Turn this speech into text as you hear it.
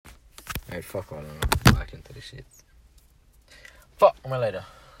Alright, fuck all of them. Back into the shit. Fuck my lighter.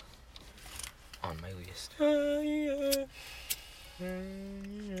 On my waist.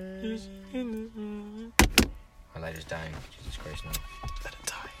 My lighter's dying. Jesus Christ, no. Let it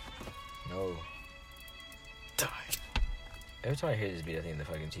die. No. Die. Every time I hear this beat, I think the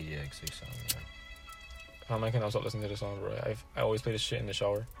fucking TJX6 song, man. I can also listen to the song, bro. I always play this shit in the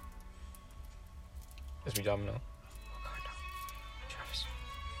shower. It's me jamming out. Travis.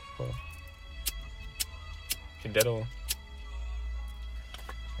 Oh. You dead or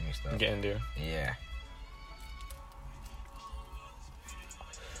Let me stop. get in there. Yeah.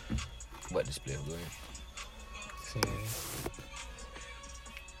 What display of glory? See.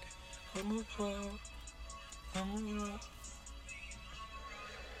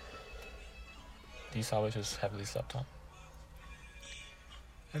 These salads just heavily slept on.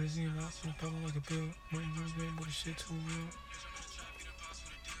 I just seen your house in the problem like a pill. Money was made, but the shit too real.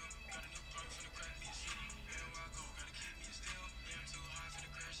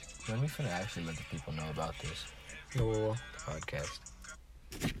 When we finna actually let the people know about this No, podcast?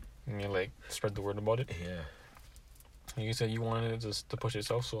 you mean like spread the word about it? Yeah. You said you wanted it just to push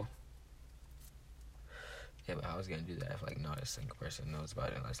yourself, so Yeah, but I was gonna do that if like not a single person knows about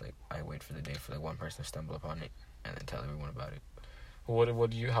it. Unless like I wait for the day for like one person to stumble upon it and then tell everyone about it. what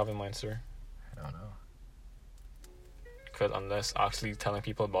do you have in mind, sir? I don't know. Because unless actually telling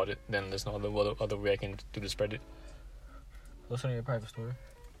people about it, then there's no other way I can do to spread it. Post it on your private story.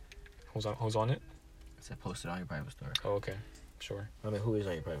 Who's on it? I said post it on your private story. Oh, okay, sure. I mean, who is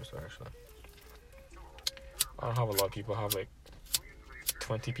on your private story actually? I don't have a lot of people. I have like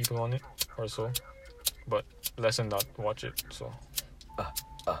 20 people on it or so, but less than that watch it. So, know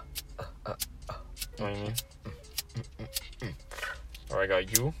what I mean? Alright,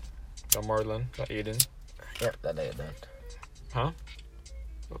 got you, got Marlon, got Aiden. Yep, that day done. Huh?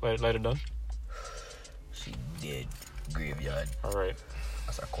 Lighter done? She did. Graveyard. Alright.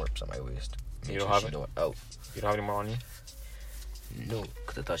 That's a corpse on my waist. You don't have she it? Oh. You don't have any more on you? No,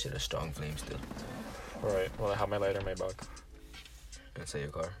 because I thought she had a strong flame still. Alright, well I have my lighter in my bag. Inside your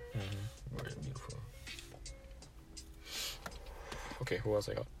car. Mm-hmm. Very beautiful. Okay, who else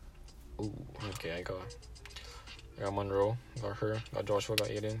I got? Ooh. Okay, I got Monroe, got her, got Joshua, got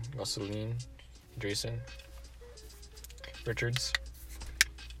Aiden, got Celine, Jason, Richards,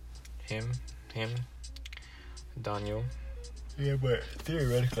 him, Daniel. Yeah, but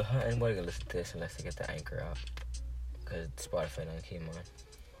theoretically, how anybody gonna listen to this unless they get the Anchor out? Because Spotify done came on.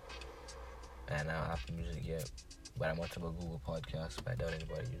 And I don't have Apple Music yet. But I'm watching about Google Podcasts, but I doubt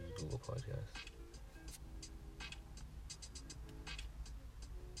anybody uses Google Podcasts.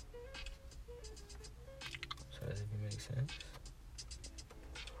 So does it even make sense?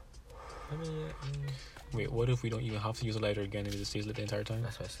 I mean, Wait, what if we don't even have to use a lighter again and it just stays lit the entire time?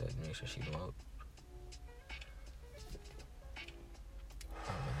 that's why I said make sure she don't out.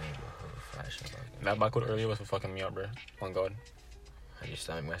 That backward earlier was for fucking me up, bro. On God. Had your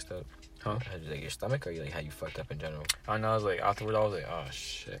stomach messed up? Huh? Had you like your stomach, or you like how you fucked up in general? And I was like, afterward, I was like, oh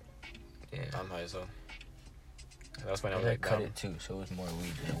shit. Yeah. I'm high as well. And that's when I And was I like, cut damn. it too, so it was more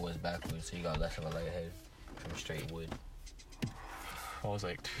weed than it was backwards, so you got less of a light head from straight wood. I was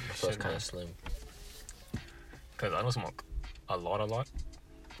like, So it's shit, kind man. of slim. Because I don't smoke a lot.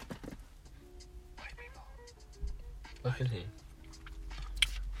 Look at it.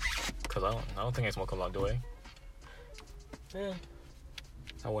 Because I don't think I smoke a lot, do I? Yeah.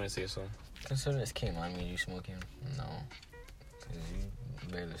 I wouldn't say so. Considering this came on me, you smoking? No. Because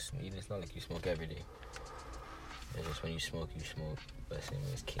you barely smoke. It's not like you smoke every day. It's just when you smoke, you smoke. But the same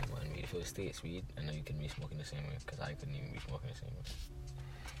way as came on me. If it was States weed, I know you couldn't be smoking the same way. Because I couldn't even be smoking the same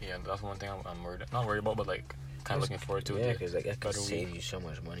way. Yeah, that's one thing I'm worried. Not worried about, but like kind of looking forward to. Yeah, because like that could better save weed. you so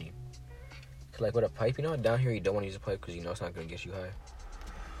much money. Cause like with a pipe, you know, down here you don't want to use a pipe because you know it's not gonna get you high.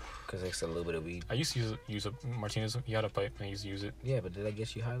 Because it's a little bit of weed. I used to use a Martinez. He had a pipe, and I used to use it. Yeah, but did that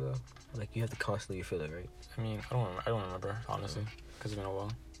get you high though? Like you have to constantly refill it, right? I mean, I don't remember honestly, because it's been a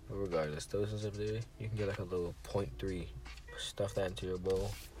while. But regardless, those is up there. You can get like a little 0.3, stuff that into your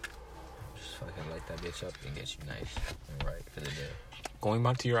bowl. Just fucking light that bitch up and get you nice and right for the day. Going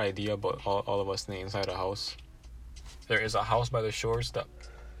back to your idea about all of us staying inside a house, there is a house by the shores that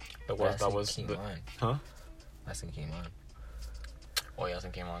was came the, on. huh? That's in came on. Oh yeah,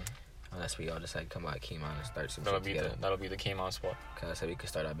 it came on. Unless we all decide to come out came on and start some That'll shit be together. that'll be the came on spot. Cause I said we could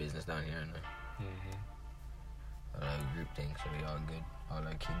start our business down here and Mm-hmm. group thing, so we all good. All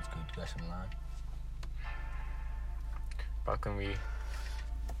our kids good, got some line.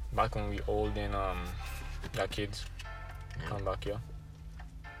 Back when we old and got kids, Yeah. come back here.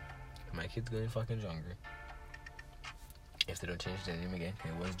 My kids good in fucking jungle. If they don't change the name again,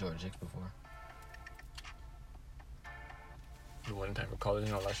 it was Georgia before. The one time for college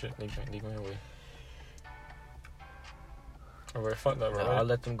and all that shit, they going away. Alright, fuck that, bro. I'll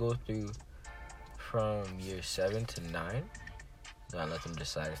let them go through from year 7 to 9. Then I'll let them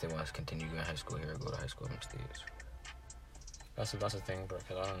decide if they want to continue going to high school here or go to high school in the States. That's the thing, bro,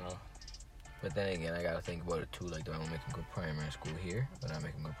 because I don't know. But then again, I gotta think about it too. Like, do I want to make them go primary school here, or do I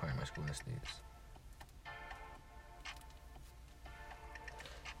make them go primary school in the States?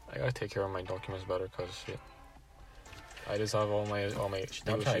 I gotta take care of my documents better, cause shit. I just have all my I'm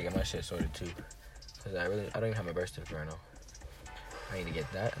trying to get my shit sorted too, cause I don't even have my birth certificate right now. I need to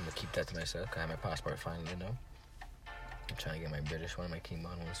get that. I'm gonna keep that to myself. Cause I have my passport finally now. I'm trying to get my British one, my Cayman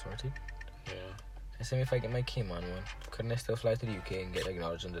one sorted. Yeah. I say if I get my Cayman one, couldn't I still fly to the UK and get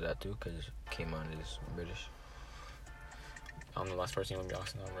acknowledged under that too? Cause Cayman is British. I'm the last person you'll be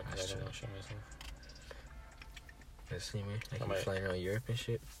asking that, because I don't know shit myself. Let's see me. I can be flying around Europe and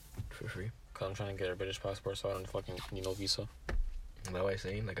shit for free. Cause I'm trying to get a British passport, so I don't fucking need no visa. That's what I'm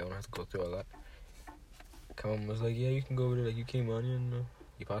saying. Like, I don't have to go through all that. Come was like, yeah, you can go over there. Like, you came on and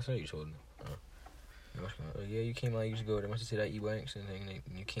you passed it. You told them. Like, yeah, you came on. You should go there. Must have said that e-banks and thing. Like,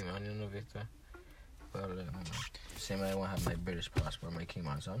 you came on, you know, Victor. Well, same way I want to have my British passport, my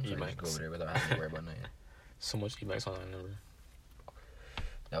Cayman, so I'm trying to go over there without having to worry about nothing. So much e-banks on that number.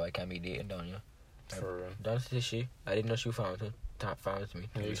 Now I can't be dating down, yeah. For real. That's the shit. I didn't know she found it. Found it to me.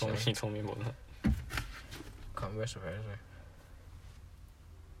 Yeah, he told me about that. Can't be surprised.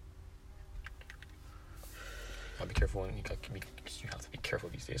 I'll be careful when you have to be careful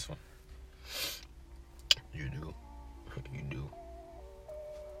these days, man. You do. You do.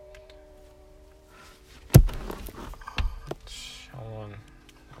 I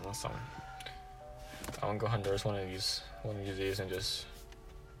want something. I want to go Honduras one of these days and just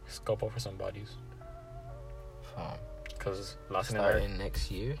scope out for some bodies. Because starting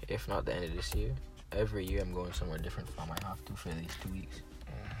next year, if not the end of this year, every year I'm going somewhere different. I might have to for at least 2 weeks.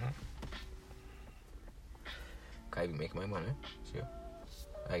 I can make my money. So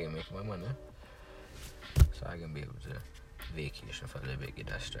I can make my money. So I can be able to vacation for a little bit, get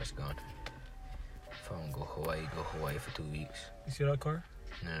that stress gone. If I want to go Hawaii for 2 weeks. You see that car?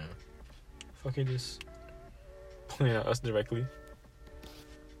 No. Fucking just pointing at us directly.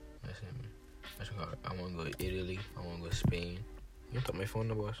 I want to go to Italy. I want to go to Spain. You took my phone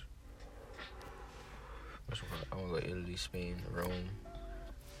number, boss. I want to go to Italy, Spain, Rome,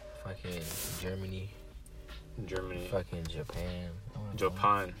 fucking Germany. Fucking Japan.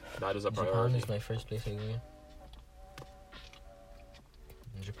 Japan. That is a priority. Japan is my first place I go in.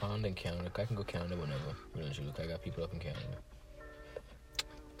 Japan, then Canada. I can go Canada whenever. Really, look, I got people up in Canada.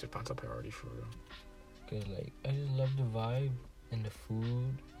 Japan's a priority for real. Cause like I just love the vibe and the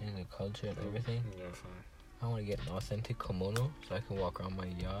food and the culture and everything. Yeah, fine. I want to get an authentic kimono so I can walk around my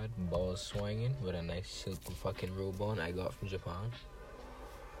yard, balls swinging, with a nice silk fucking robe on I got from Japan.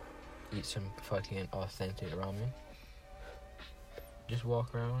 Eat some fucking authentic ramen. Just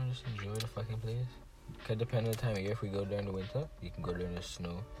walk around and just enjoy the fucking place. Cause depending on the time of year, if we go during the winter, you can go during the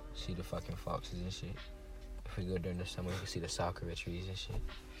snow, see the fucking foxes and shit. If we go during the summer, you can see the sakura trees and shit.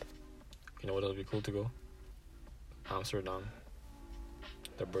 You know what would be cool to go? Amsterdam.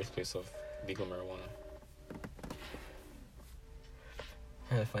 The birthplace of legal marijuana.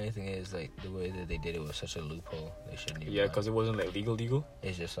 And the funny thing is, like, the way that they did it was such a loophole. They shouldn't even. Yeah, because it wasn't like legal.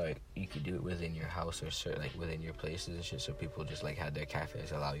 It's just like you could do it within your house or certain, like within your places and shit. So people just like had their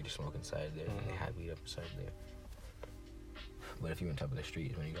cafes allow you to smoke inside there, and they had weed up inside there. But if you were on top of the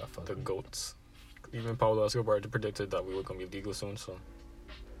street, when you got fucked. The goats. Even Pablo Escobar predicted that we were gonna be legal soon. So.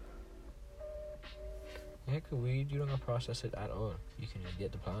 Yeah, cause weed, you don't gotta process it at all. You can just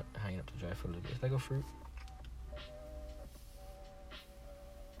get the plant, hang it up to dry for a little bit. It's like a fruit.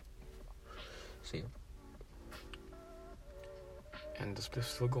 See. And this is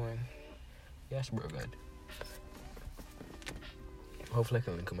still going. Yes, bro, good. Hopefully I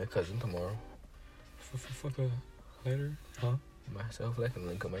can link with my cousin tomorrow. Later? Huh? Hopefully I can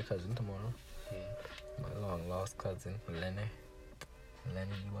link with my cousin tomorrow. My long lost cousin, Lenny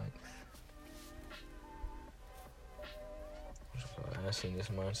Eubanks. I haven't seen this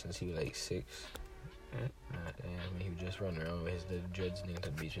man since he was like 6. He was just running around with his little dreads near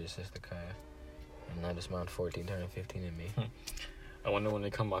the beach with his sister Kaya. And now this man 14 turning 15 in me. I wonder when they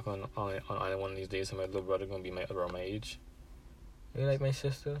come back on one of these days, my little brother gonna be around my age. You like my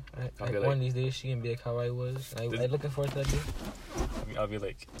sister? One of these days she can be like how I was. I'm looking forward to that day. I'll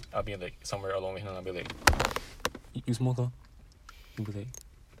be like somewhere alone with him and I'll be like, you smoke, huh? He'll be like,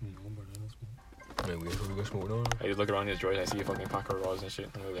 no, brother, I don't smoke. Wait, we go smoke now? I just look around his drawers, I see a fucking pack of raws and shit,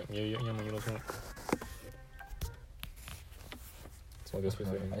 and I'm like, yeah, man, you don't smoke. Smoke a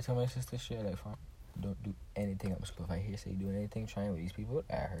spliff with him. I tell my sister shit like, fam, don't do anything at school. If I hear say doing anything, trying with these people,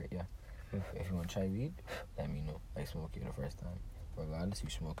 I hurt ya. If you want to try weed, let me know. I smoke you the first time. Regardless, you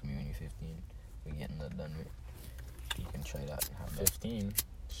smoking me when you're 15. We're getting that done with. You can try that and have that. 15?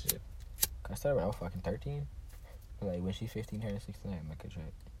 Shit. I started when I was fucking 13. Like, when she's 15, her 16, I make her try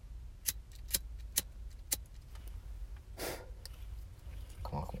it.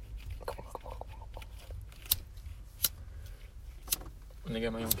 Come on. When I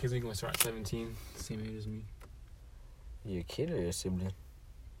get my own kids, they're going to start at 17, same age as me. Your kid or your sibling?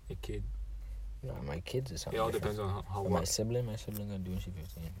 A kid. No, my kids is something. It all different. depends on how my sibling gonna do when she's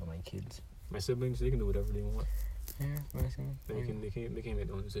 15. But my kids. My siblings, they can do whatever they want. Yeah, my sibling. They can make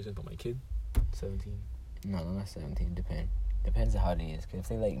their own decisions. But my kid, 17. No, not 17. Depends on how they is. Cause if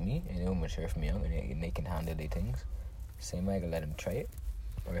they like me and they're mature from young and they can handle their things, same way I can let them try it.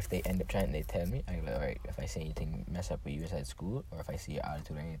 Or if they end up trying and they tell me, I go, alright, if I see anything mess up with you inside school, or if I see your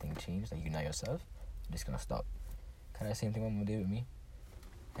attitude or anything change, like you're not yourself, I'm just gonna stop. Kind of the same thing my mom did with me.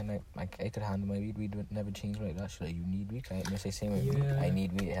 And I could handle my weed. Weed would never change like that. So like, you need weed. I say same with me. I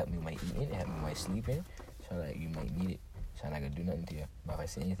need weed to help me with my eating, it help me with my sleeping. So like, you might need it. So I'm not gonna do nothing to you. But if I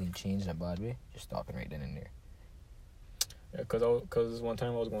see anything change in a bad way, just stop it right then and there. Yeah, cause one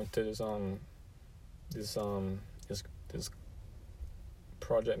time I was going to this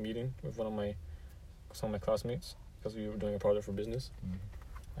project meeting with some of my classmates because we were doing a project for business.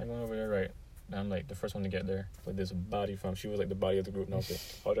 I went over there, right? And I'm like the first one to get there with this body fam. She was like the body of the group, and I was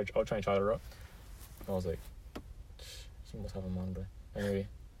like, I'll try and chat her up. I was like, she must have a man, bro. Anyway,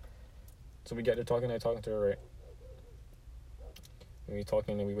 so we get there talking to her, right? And we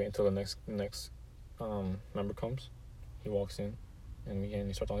talking, and we wait until the next member comes. He walks in, and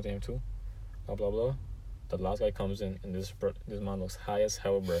we start talking to him too. Blah blah blah. The last guy comes in, and this man looks high as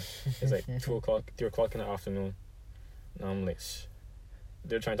hell, bro. It's like 3 o'clock in the afternoon, and I'm like, shh.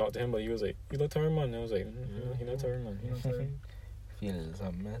 They're trying to talk to him, but he was like, "You look tired, man." And I was like, "He not tired, man. He not tired." Feeling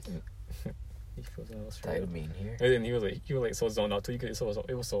something, man. He feels tired of being here. And then he was like so zoned out too. It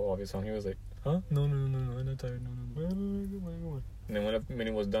was so obvious. He was like, "Huh? No, I'm not tired. No. And then when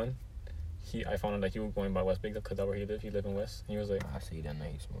it was done, I found out that he was going by West Big because that's where he lived. He lived in West, and he was like, "I see that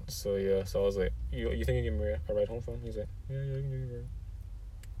night he smoked." So yeah, so I was like, "You think you can give me a ride home from?" He's like, "Yeah, you can give me a ride."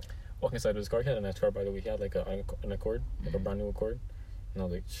 Walking inside of his car, he had a nice car, by the way. He had like an Accord, like a brand new Accord. And I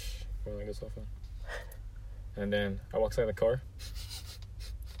was like, shh, where am I get stuff on? And then I walk inside the car.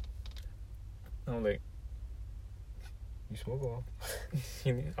 And I'm like, you smoke all?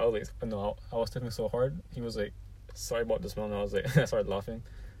 I was like, no, I was thinking so hard. He was like, sorry about the smell. And I was like, I started laughing.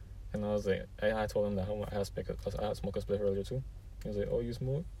 And I was like, I told him that I had smoked a spliff earlier too. He was like, oh, you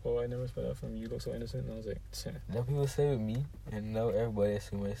smoke? Oh, I never expected that from you. You look so innocent. And I was like, now people say with me, and now everybody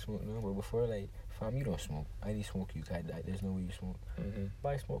assume I smoke now, but before, like, fam, you don't smoke. I need smoke you, cause there's no way you smoke. But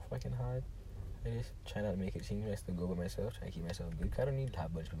I smoke fucking hard. I just try not to make it seem like I still go with myself, try to keep myself good. Cause I don't need to have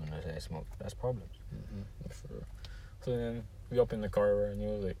a bunch of people know that I smoke. That's problems. For real. So then we up in the car, and he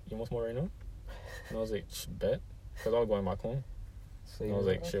was like, you want smoke right now? And I was like, bet. Cause I was going back home. So I was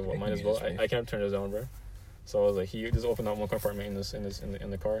like, shit, well, might as well. I can't turn this down, bro. So I was like, he just opened up one compartment in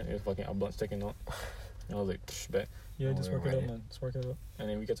the car, and it was fucking a blunt sticking out. And I was like, bet. Yeah, just work it up, man. Just work it up. And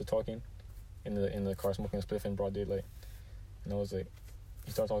then we get to talking in the car, smoking a spliff in broad daylight. And I was like,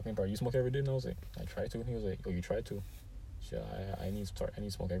 he started talking about, you smoke every day? And I was like, I try to. He was like, oh, you try to? Shit, I need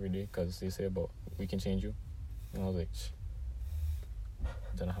to smoke every day because they say about we can change you. And I was like,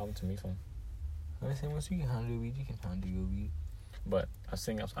 then it happened to me, fam. I said, once you can handle weed, you can handle your weed. But I'm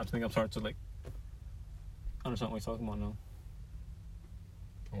starting to like understand what he's talking about now.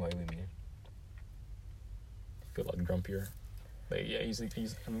 What do you mean? I feel like grumpier. Like, yeah,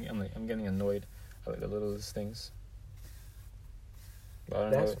 I'm getting annoyed at like the littlest things.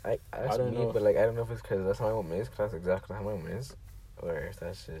 But I don't know. But like, I don't know if it's because that's how my mom is. Cause that's exactly how my mom is, or if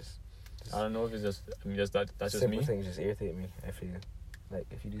that's just I don't know if it's just. I mean, that's just me. Simple things just irritate me. I feel like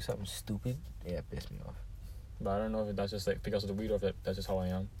if you do something stupid, it piss me off. But I don't know if that's just like because of the weed or if that's just how I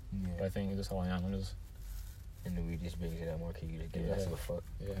am. Yeah. But I think it's just how I am. I'm just. And the weed just brings it out more. Cause you just give less of a fuck.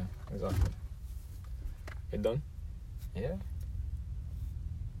 Yeah, exactly. It done? Yeah.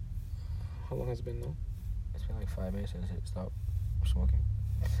 How long has it been now? It's been like 5 minutes since it stopped smoking.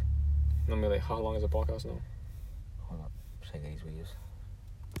 I mean, like, how long is the podcast now? Hold up. Check these videos.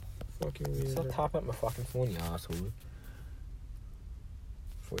 Fucking weird. Stop tapping up my fucking phone, you asshole.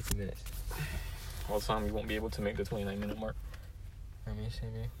 14 minutes. All the time, you won't be able to make the 29-minute mark. I mean,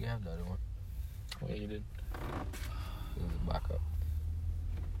 same here. You have the other one. Oh, yeah, you did. Back up.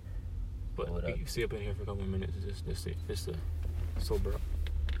 But you stay up in here for a couple of minutes. Just to sober up.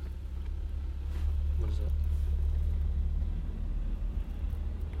 What is that?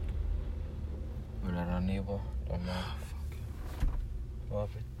 neighbor. Don't mind. What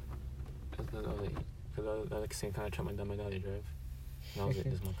happened? Because I like the same kind of truck my dad drive. And I was like,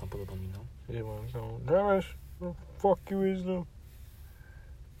 this man can pull up on me now. Yeah, man. So, Travis, what the fuck you is now?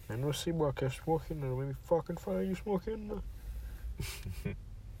 I know see what I kept smoking and maybe fucking find you smoking now.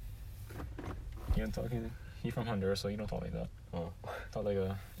 You don't talk either. He from Honduras, so you don't talk like that. Oh. Talk like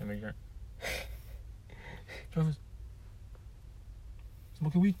a immigrant. Travis.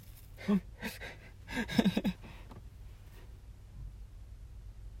 Smoking weed? Huh?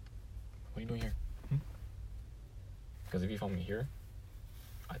 What are you doing here? Because if you found me here,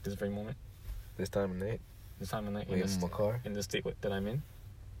 at this very moment, This time of night? in my car? in the state that I'm in,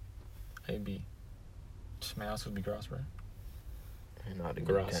 I'd be, my house would be grass, bro. Not the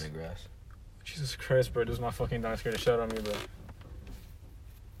Grass. good kind of grass. Jesus Christ, bro, this is my fucking dog scared the shit out of me, bro.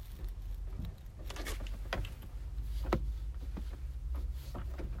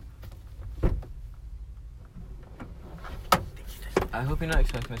 I hope you're not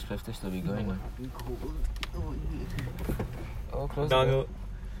expecting this place to still be going. Oh, close the door. Daniel,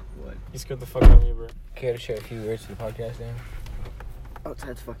 what? You scared the fuck out of me, bro. Care to share a few words to the podcast, Dan?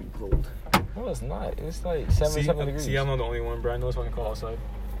 Outside's fucking cold. No, it's not. It's like 77 degrees. See, I'm not the only one, bro. I know it's fucking cold outside.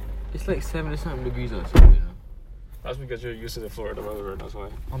 It's like 70-something degrees outside, you know? That's because you're used to the Florida weather, bro. That's why.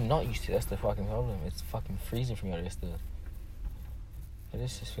 I'm not used to it. That's the fucking problem. It's fucking freezing for me out here still. It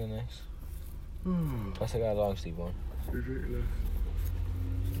is just feel nice. Plus, I got a long sleeve on.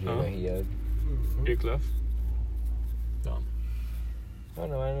 Huh? You left? Dumb. I don't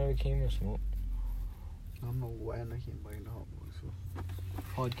know. I never came here smoke. I'm not when I came by the hot box. So.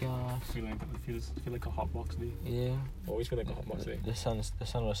 Podcast. Feel like a hot box day. Yeah. Always feel like a hot box day. The sun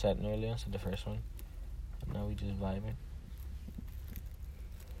was setting earlier, so the first one. And now we just vibing.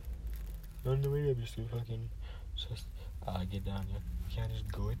 On the way up, you still fucking. Just, get down here. You can't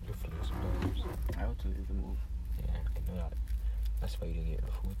just go with the flow sometimes. I have to leave the move. Yeah, I know that. That's why you didn't get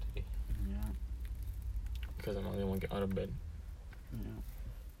the food today. Yeah. Because I'm not the only one get out of bed. Yeah.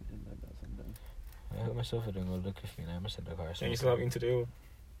 And that doesn't done. I hurt myself with a go look at me and I must have the car. And you still have eaten today?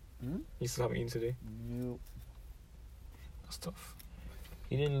 Hmm? You still haven't eaten today? You. That's tough.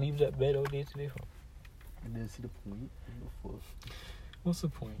 You didn't leave that bed all day today for? I didn't see the point. What's the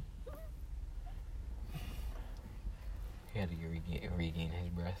point? He had to regain his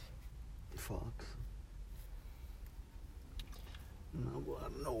breath. Fox. No, well,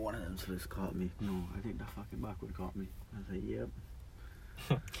 no one of them sluts caught me. No, I think the fucking backwood caught me. I was like, yep.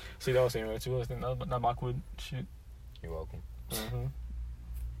 See, that was saying right too. I think that backwood shit. You're welcome. Mm-hmm.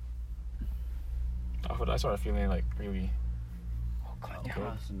 I started feeling like really. Oh god, Yeah.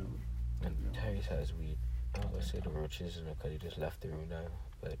 yeah. No. And Tyrese has weed. I was gonna say the roaches and because he just left the room now,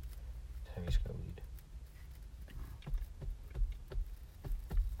 but Tyrese got weed.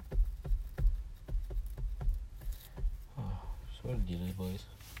 Oh, so what do you do, boys?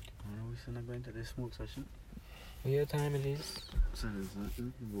 I don't know, we still not going to this smoke session. What time it is? So there's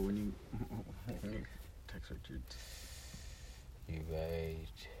nothing. But when you text Richard. You right.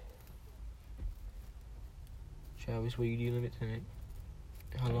 Travis, what are you dealing with tonight?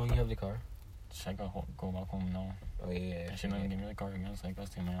 How long you have the car? Should I go back home now? Oh yeah. I shouldn't even give me the car again, so I gotta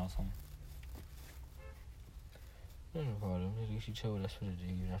stay in my house home. No problem. At least you chill with us for the day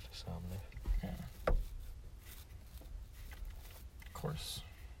even after Sam left. Yeah. Of course.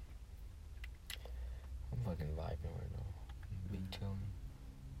 I'm fucking vibing right now. Big chillin'.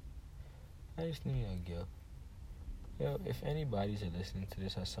 I just need a girl. Yo, if anybody's listening to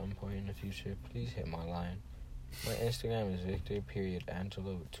this at some point in the future, please hit my line. My Instagram is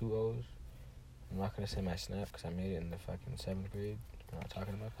Victor.Angelo with 2 O's. I'm not gonna say my snap because I made it in the fucking 7th grade. I'm not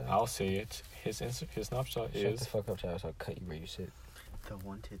talking about that. I'll say it. His Snapchat Shut is. the fuck up, Travis. I'll cut you where you sit. The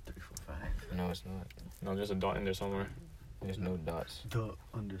wanted 345. No, it's not. No, there's a dot in there somewhere. There's no dots. The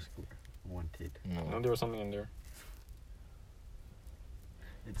underscore wanted. No, No. there was something in there.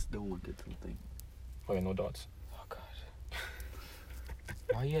 It's the wanted something. Oh yeah, no dots. Oh god.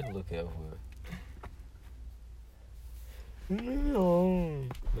 Why you had to look it up for? No.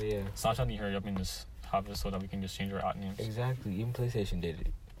 But yeah. Snapchat need to hurry up and just have this so that we can just change our at names. Exactly. Even PlayStation did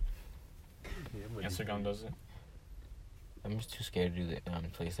it. Yeah, but Instagram does it. I'm just too scared to do the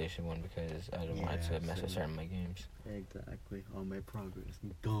PlayStation one because I don't want to Yeah, mess with same. certain of my games. Exactly. All my progress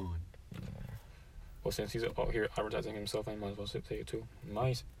done. Yeah. Well, since he's out here advertising himself, I might as well say it too.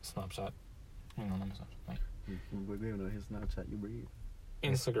 My Snapchat. No, not my Snapchat. My But they don't know his Snapchat. You breathe.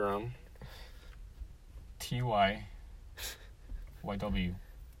 Instagram. TYYW_.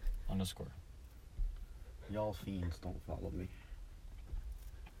 Y'all fiends don't follow me.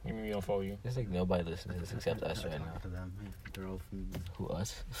 What do you mean we don't follow you? It's like nobody listens to this except us I right talk now. to them. Yeah, they're all fiends. Who,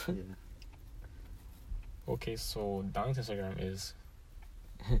 us? Yeah. Okay, so Daniel's Instagram is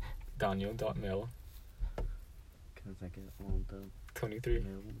Daniel.mel Cause I get all the 23.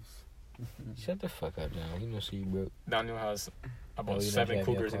 mails. Shut the fuck up, John. He knows you broke. Daniel has about Oh, you don't 7 have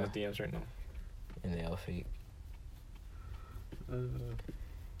your cougars in his car? DMs right now. And they all fake. Uh,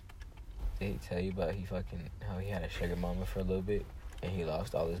 They tell you about how he had a sugar mama for a little bit and he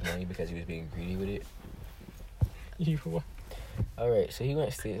lost all his money because he was being greedy with it. You what? Alright, so he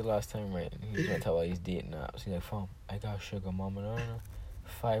went state the last time, right? And he was gonna tell why he's dating now. So he's like, Fam, I got a sugar mama, no.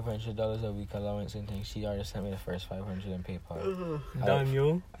 $500 a week allowance and things. She already sent me the first $500 in PayPal.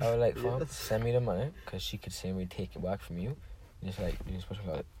 Daniel. I was like, Fam, Yes. send me the money because she could send me take it back from you. Just like, you're supposed to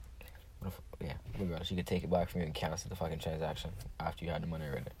call it. Yeah, regardless, she could take it back from you and cancel the fucking transaction after you had the money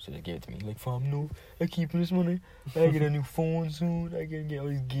already. So just give it to me. Like, Fam, no, I keep this money. I get a new phone soon. I can get all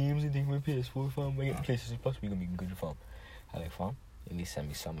these games and things with my PS4, fam. I get the PlayStation Plus. We gonna be good, fam. I like, Fam, at least send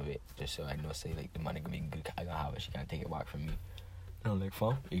me some of it just so I know, say, like, the money gonna be good. I gonna have it. She can't take it back from me. And I'm like,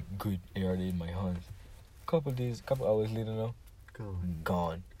 Fam, it good. It already in my hands. Couple hours later now,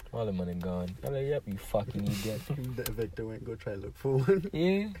 gone. All the money gone. I'm like, yep, you fucking idiot. The Victor went go try to look for one.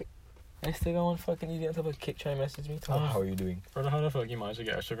 Yeah. I still got one fucking idiot on top of kick trying to message me. Tell me, how are you doing? Or how the fuck you managed to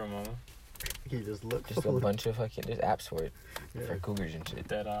get a sugar mama? He just looked Just for a one. bunch of fucking, there's apps for it. Yeah. For cougars and shit.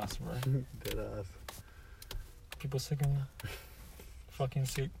 Dead ass, bro. Dead ass. People sick of me. Fucking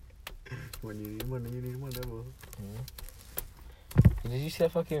sick. When you need money, you need money. Bro. Did you see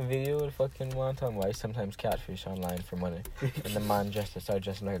that fucking video of the fucking one time why sometimes catfish online for money? And the man start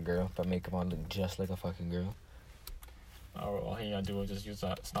dressing like a girl, but make him on look just like a fucking girl. All he gotta do is just use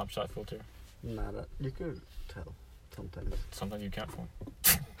that Snapchat filter. Nah, that you could tell sometimes. Sometimes you can't phone.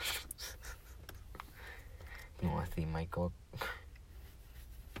 No, I think my god.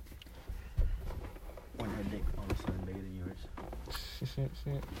 When her dick all of a sudden bigger than yours.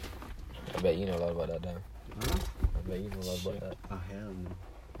 I bet you know a lot about that, Dan. Huh? I bet you know a lot about Shit. that. Oh hell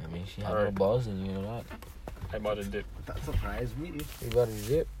no. I mean, she had more Alright. balls than you know that. I bought a dip. That surprised me. You about to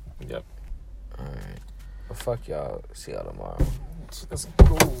zip? Yep. Alright. Well, fuck y'all. See y'all tomorrow. Let's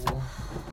go.